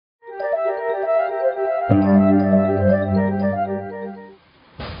That's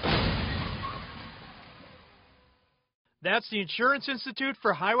the Insurance Institute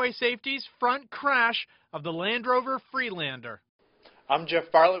for Highway Safety's front crash of the Land Rover Freelander. I'm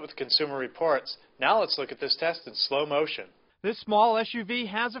Jeff Bartlett with Consumer Reports. Now let's look at this test in slow motion. This small SUV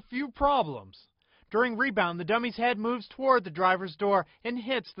has a few problems. During rebound, the dummy's head moves toward the driver's door and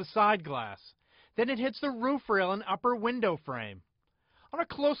hits the side glass. Then it hits the roof rail and upper window frame. On a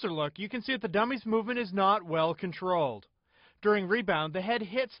closer look, you can see that the dummy's movement is not well controlled. During rebound, the head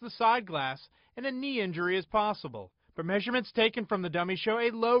hits the side glass and a knee injury is possible. But measurements taken from the dummy show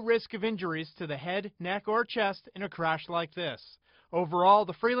a low risk of injuries to the head, neck, or chest in a crash like this. Overall,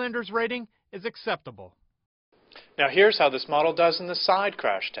 the Freelander's rating is acceptable. Now here's how this model does in the side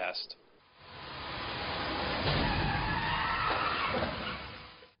crash test.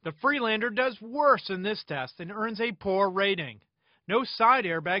 The Freelander does worse in this test and earns a poor rating. No side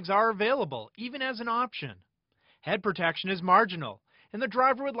airbags are available, even as an option. Head protection is marginal, and the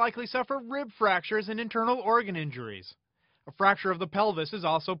driver would likely suffer rib fractures and internal organ injuries. A fracture of the pelvis is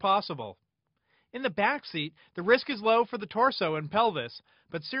also possible. In the back seat, the risk is low for the torso and pelvis,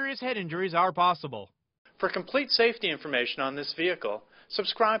 but serious head injuries are possible. For complete safety information on this vehicle,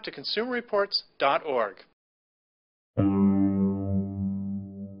 subscribe to consumerreports.org.